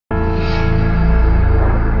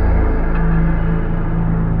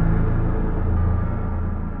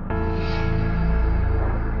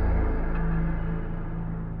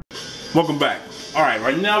Welcome back. Alright,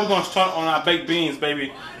 right now we're going to start on our baked beans,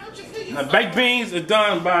 baby. Now, baked beans are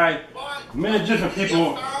done by many different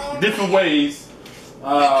people, different ways.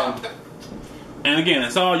 And again,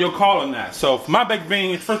 it's all your call on that. So for my baked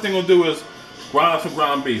beans, first thing we'll do is grind up some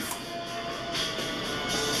ground beef.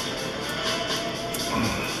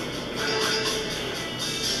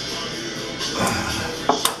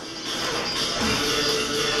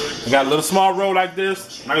 I got a little small roll like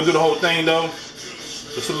this. I'm not gonna do the whole thing though,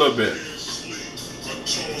 just a little bit.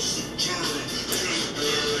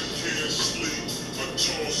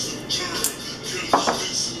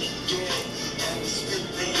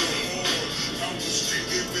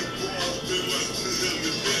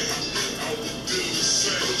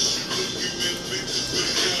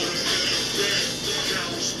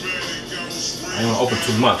 I don't want to open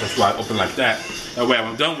too much, that's why I open like that. That way when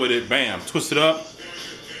I'm done with it, bam, twist it up,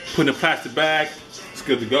 put in a plastic bag, it's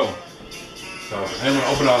good to go. So I didn't want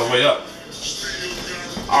to open it all the way up.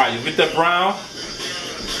 Alright, you get that brown.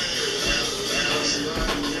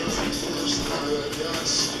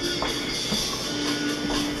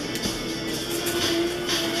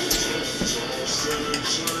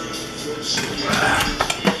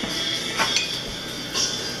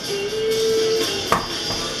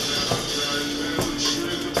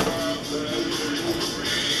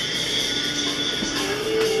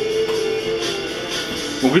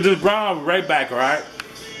 When we do the brown, I'll be right back, alright?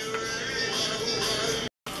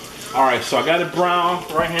 Alright, so I got it brown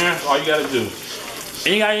right here. That's all you gotta do.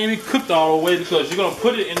 Ain't got any cooked all the way because you're gonna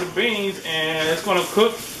put it in the beans and it's gonna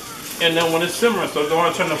cook. And then when it's simmering, so you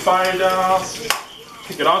wanna turn the fire down,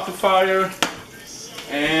 take it off the fire,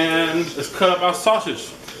 and let's cut up our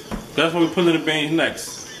sausage. That's what we put in the beans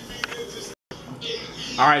next.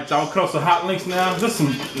 Alright, y'all, cut off some hot links now.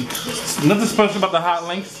 Nothing special about the hot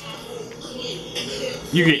links.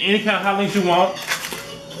 You get any kind of hot links you want.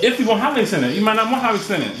 If you want hot links in it, you might not want hot links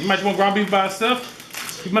in it. You might just want ground beef by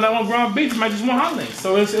itself. You might not want ground beef, you might just want hot links.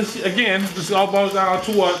 So it's again, this all boils down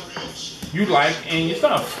to what you like and your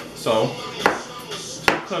stuff. So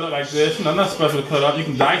cut it like this. You know, not special to cut up. You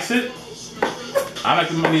can dice it. I like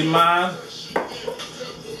to make mine,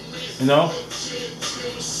 you know,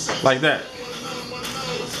 like that.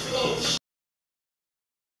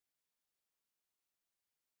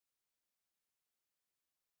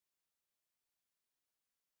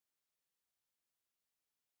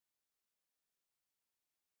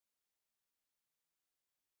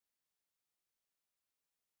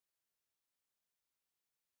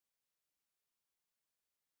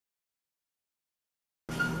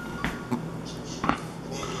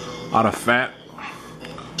 All the fat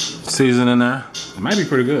seasoning in there. It might be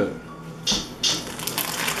pretty good.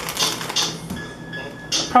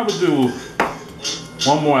 I'll probably do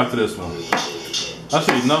one more after this one. That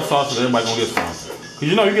should be enough sausage that everybody gonna get some. Cause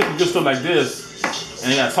you know you get some good stuff like this,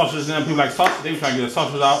 and you got sausages in there. People like sausage, they try to get the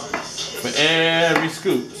sausage out for every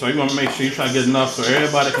scoop. So you wanna make sure you try to get enough so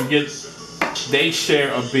everybody can get their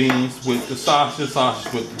share of beans with the sausage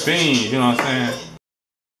with the beans. You know what I'm saying?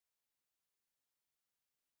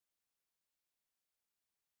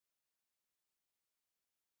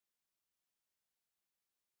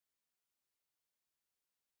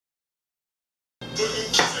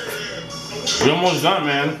 We're almost done,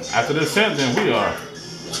 man. After this set, then we are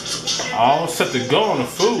all set to go on the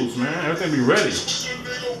foods, man. Everything be ready. I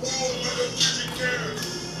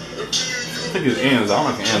think it ends. I don't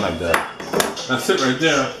like it end like that. That's it right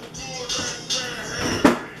there.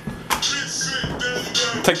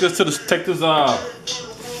 Take this to the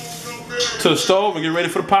stove and get ready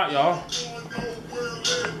for the pot, y'all.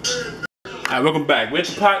 Alright, welcome back. We're at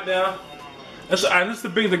the pot now. That's the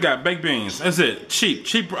beans I got, baked beans. That's it.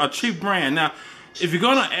 A cheap brand. Now, if you're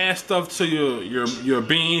gonna add stuff to your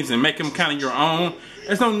beans and make them kind of your own,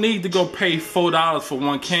 there's no need to go pay $4 for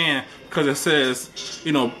one can because it says,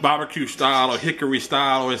 you know, barbecue style or hickory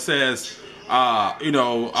style, or it says, you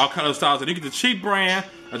know, all kinds of styles. And you get the cheap brand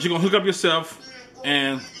that you're gonna hook up yourself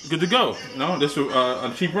and good to go. You know, this is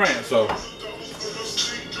a cheap brand. So,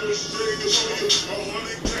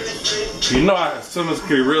 you know, some of this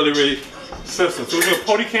can be really system. So we're gonna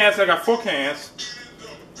pour the cans. I got 4 cans.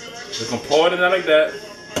 We're gonna pour it in there like that.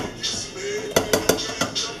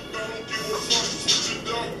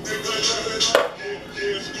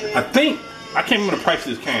 I can't remember the price of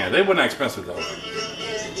these cans. They weren't that expensive though.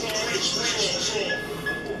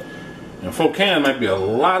 And 4 cans might be a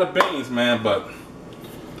lot of beans, man, but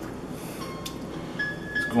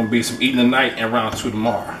it's gonna be some eating tonight and round 2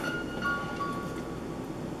 tomorrow.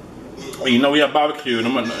 You know we have barbecue, and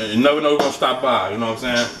you never know who's gonna stop by, you know what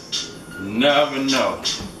I'm saying? Never know.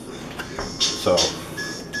 So,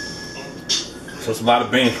 So it's a lot of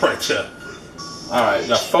beans right there. Alright,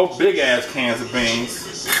 got 4 big ass cans of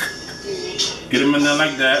beans. Get them in there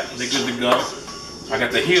like that. They're good to go. I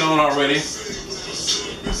got the heat on already.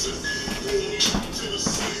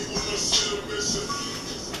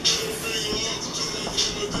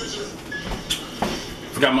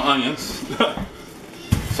 Forgot my onions.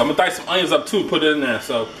 So I'm gonna dice some onions up too, put it in there.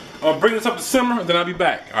 So I'm gonna bring this up to simmer, and then I'll be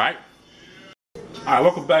back, alright? Alright,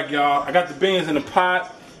 welcome back, y'all. I got the beans in the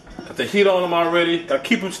pot. Got the heat on them already. Gotta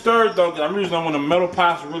keep them stirred though, because I'm usually on when the metal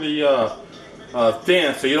pot's really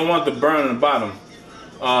thin, so you don't want it to burn in the bottom.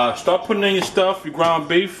 Start putting in your stuff, your ground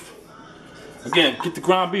beef. Again, get the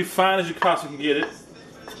ground beef fine as you possibly can get it.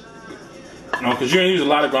 You know, because you're gonna use a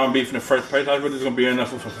lot of ground beef in the first place. That's really just gonna be enough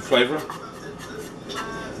for some flavor.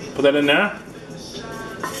 Put that in there.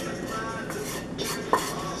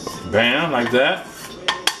 Bam, like that.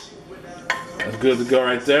 That's good to go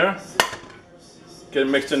right there. Get it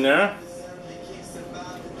mixed in there.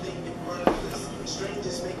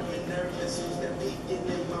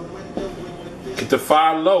 Get the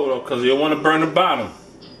fire low though, because you don't want to burn the bottom.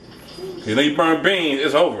 You know you burn beans,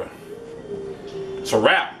 it's over. It's a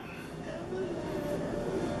wrap.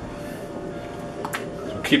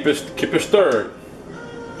 So keep it stirred.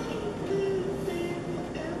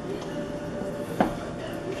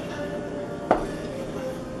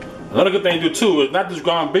 Another good thing to do too is not just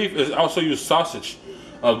ground beef, is also use sausage.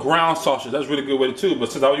 Ground sausage, that's a really good way too.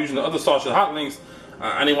 But since I was using the other sausage, hot links,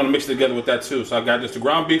 I didn't want to mix it together with that too. So I got just the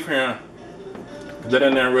ground beef here. Put that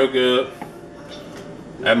in there real good.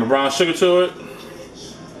 Add my brown sugar to it.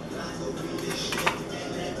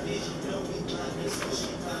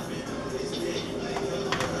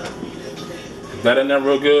 Put that in there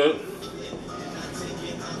real good.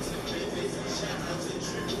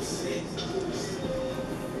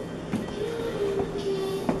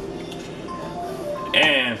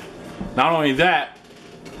 And not only that,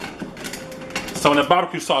 some of that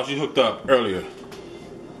barbecue sauce you hooked up earlier.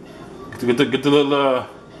 Get the little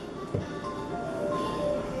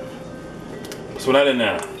so that in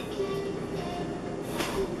there.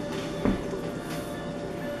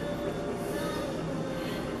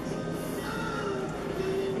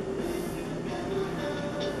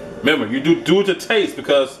 Remember, you do it to taste,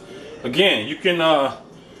 because again, you can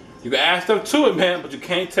add stuff to it, man, but you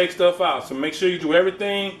can't take stuff out. So make sure you do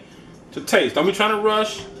everything to taste. Don't be trying to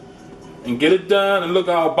rush and get it done and look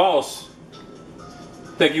all boss.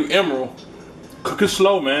 Thank you, Emerald. Cook it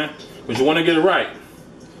slow, man, but you want to get it right.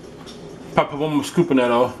 Pop one more scoop in there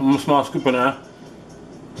though. One more small scoop in there.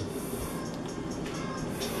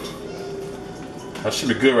 That should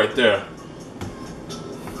be good right there.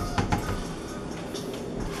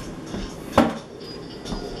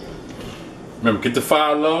 Remember, get the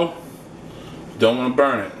fire low. Don't want to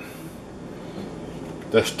burn it.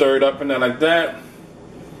 That's stirred up in there like that.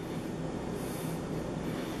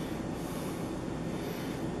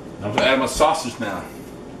 I'm gonna add my sausage now.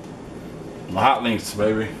 My hot links,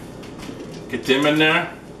 baby. Get them in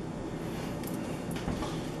there.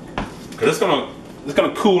 Cause it's gonna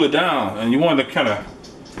cool it down, and you want to kind of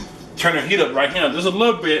turn the heat up right here just a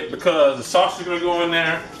little bit, because the sausage is gonna go in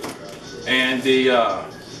there, and the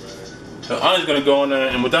onion's gonna go in there,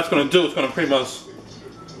 and what that's gonna do is gonna pretty much,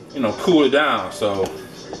 you know, cool it down. So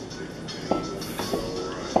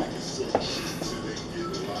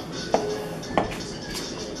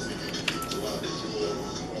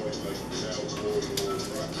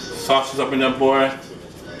sausage up in there, boy.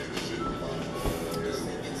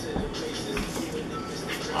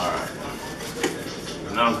 Alright.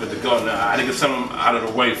 Now I'm good to go. Now I had to get some out of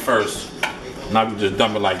the way first. Now we just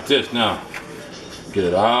dump it like this now. Get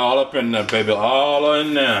it all up in there, baby. All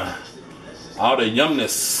in there. All the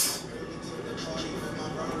yumness.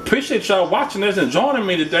 Appreciate y'all watching this and joining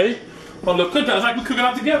me today. Well, look, cook it's like we cooking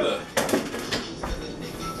out together.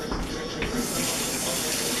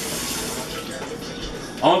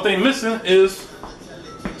 Only thing missing is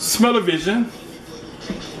smell-o-vision,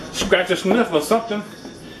 scratch or sniff or something.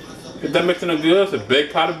 Get that mixing up good. It's a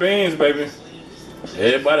big pot of beans, baby.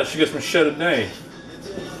 Everybody should get some shit today.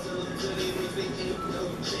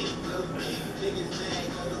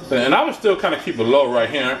 And I would still kind of keep it low right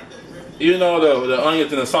here. Even though the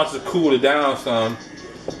onions and the sausage cooled it down some,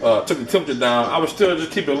 took the temperature down, I would still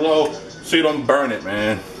just keep it low so you don't burn it,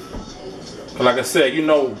 man. Cause like I said, you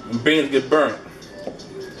know, when beans get burnt,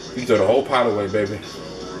 you throw the whole pot away, baby.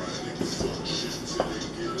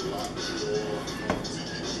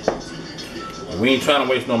 We ain't trying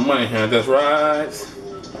to waste no money here, that's right.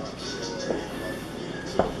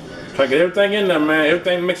 Try to get everything in there, man.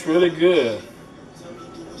 Everything mixed really good.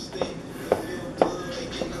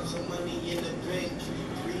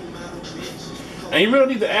 And you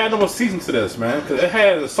really need to add no more seasoning to this, man, because it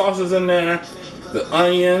has the sauces in there, the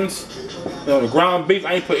onions, you know, the ground beef.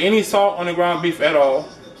 I ain't put any salt on the ground beef at all.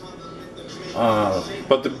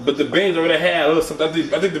 But the beans already had a little something.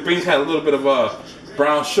 I think the beans had a little bit of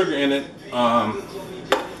brown sugar in it, a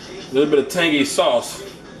little bit of tangy sauce.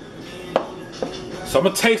 So I'm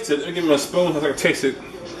gonna taste it. Let me give me a spoon so I can taste it.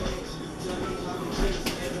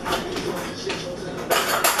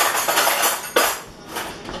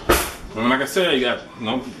 And like I said, you got, you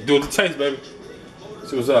know, do it to taste, baby.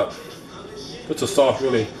 See what's up. What's the sauce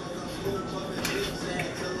really?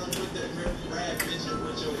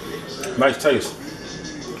 Nice taste.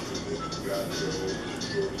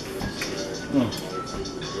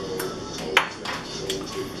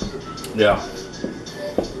 Yeah, I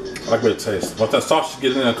like what it tastes. Once that sausage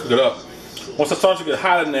gets in there and cook it up, once the sausage gets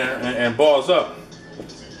hot in there and boils up,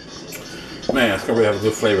 man, it's gonna really have a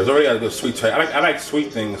good flavor. It's already got a good sweet taste. I like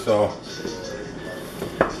sweet things, so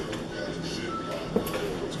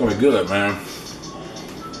it's gonna be good, man.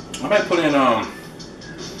 I might put in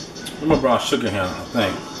more brown sugar here. I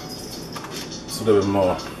think it's a little bit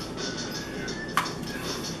more.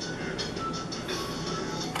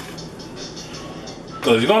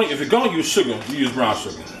 Because if you're gonna use sugar, you use brown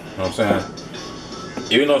sugar. You know what I'm saying?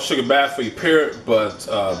 Even though sugar bad for you, period, but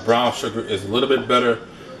brown sugar is a little bit better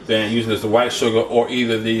than using this the white sugar or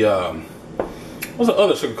either the what's the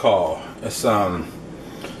other sugar called? It's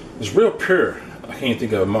real pure. I can't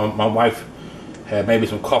think of it. My wife had maybe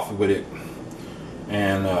some coffee with it,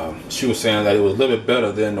 and she was saying that it was a little bit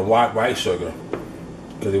better than the white sugar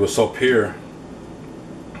because it was so pure.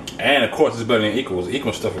 And of course, it's better than equals.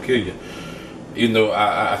 Equal stuff will kill you. Even though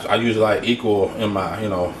I usually like equal in my, you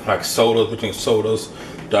know, like sodas, between sodas,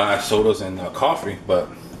 diet sodas, and coffee, but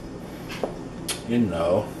you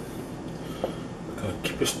know,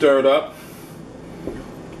 keep it stirred up.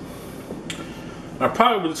 I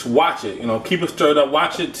probably would just watch it, you know, keep it stirred up,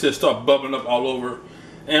 watch it till it start bubbling up all over,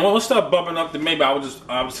 and when it start bubbling up, then maybe I would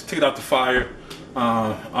just take it off the fire,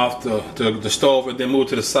 off the stove, and then move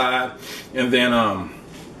it to the side, and then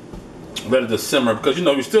let it just simmer, because you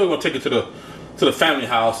know you're still gonna take it to the family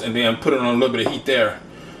house and then put it on a little bit of heat there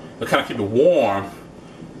to kind of keep it warm,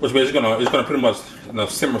 which means it's gonna pretty much, you know,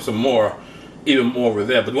 simmer some more, even more over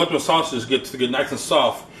there. But once the sausages get nice and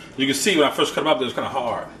soft, you can see when I first cut them up, it's kind of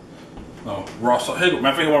hard. Raw sauce. Hey,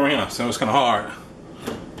 my finger one right here, so it's kind of hard.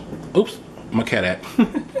 Oops, my cat at.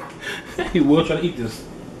 He will try to eat this.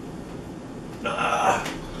 All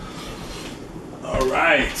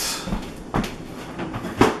right.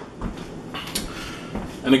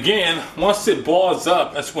 And again, once it boils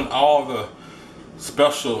up, that's when all the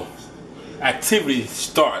special activity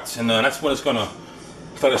starts, and that's when it's gonna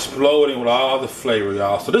start exploding with all the flavor,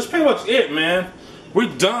 y'all. So this is pretty much it, man.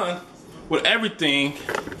 We're done with everything.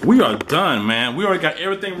 We are done, man. We already got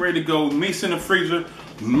everything ready to go. Meat's in the freezer,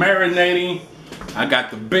 marinating. I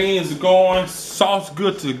got the beans going, sauce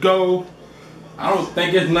good to go. I don't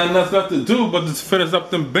think there's nothing else left to do but just finish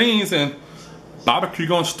up them beans, and barbecue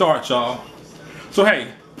gonna start, y'all. So hey,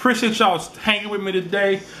 appreciate y'all hanging with me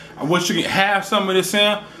today. I wish you could have some of this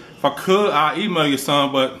in. If I could, I'll email you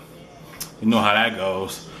some, but you know how that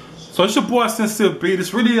goes. So it's your boy CincerB.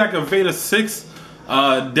 It's really like a VEDA 6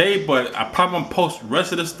 day, but I probably gonna post the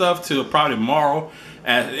rest of the stuff till probably tomorrow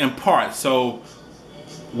in part. So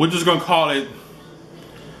we're just gonna call it,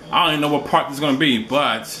 I don't even know what part this is gonna be,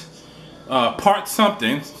 but part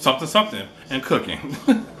something, and cooking.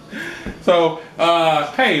 So,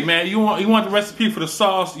 hey man, you want the recipe for the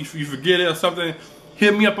sauce, if you forget it or something,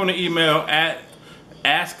 hit me up on the email at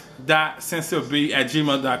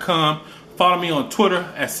ask.cincereb@gmail.com. Follow me on Twitter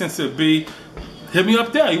at CincerB. Hit me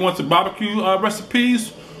up there. You want some barbecue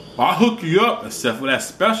recipes? I'll hook you up, except for that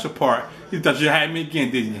special part. You thought you had me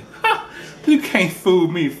again, didn't you? You can't fool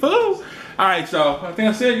me, fool. Alright, y'all. I think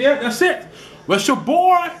that's it. Yeah, that's it. What's your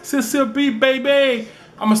boy, CincerB, baby?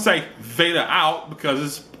 I'm going to say VEDA out because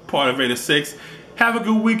it's part of VEDA 6. Have a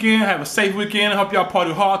good weekend. Have a safe weekend. I hope y'all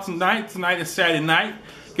party hard tonight. Tonight is Saturday night.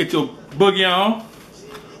 Get your boogie on.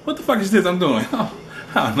 What the fuck is this I'm doing? I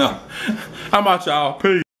don't know. How about y'all?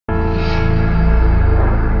 Peace.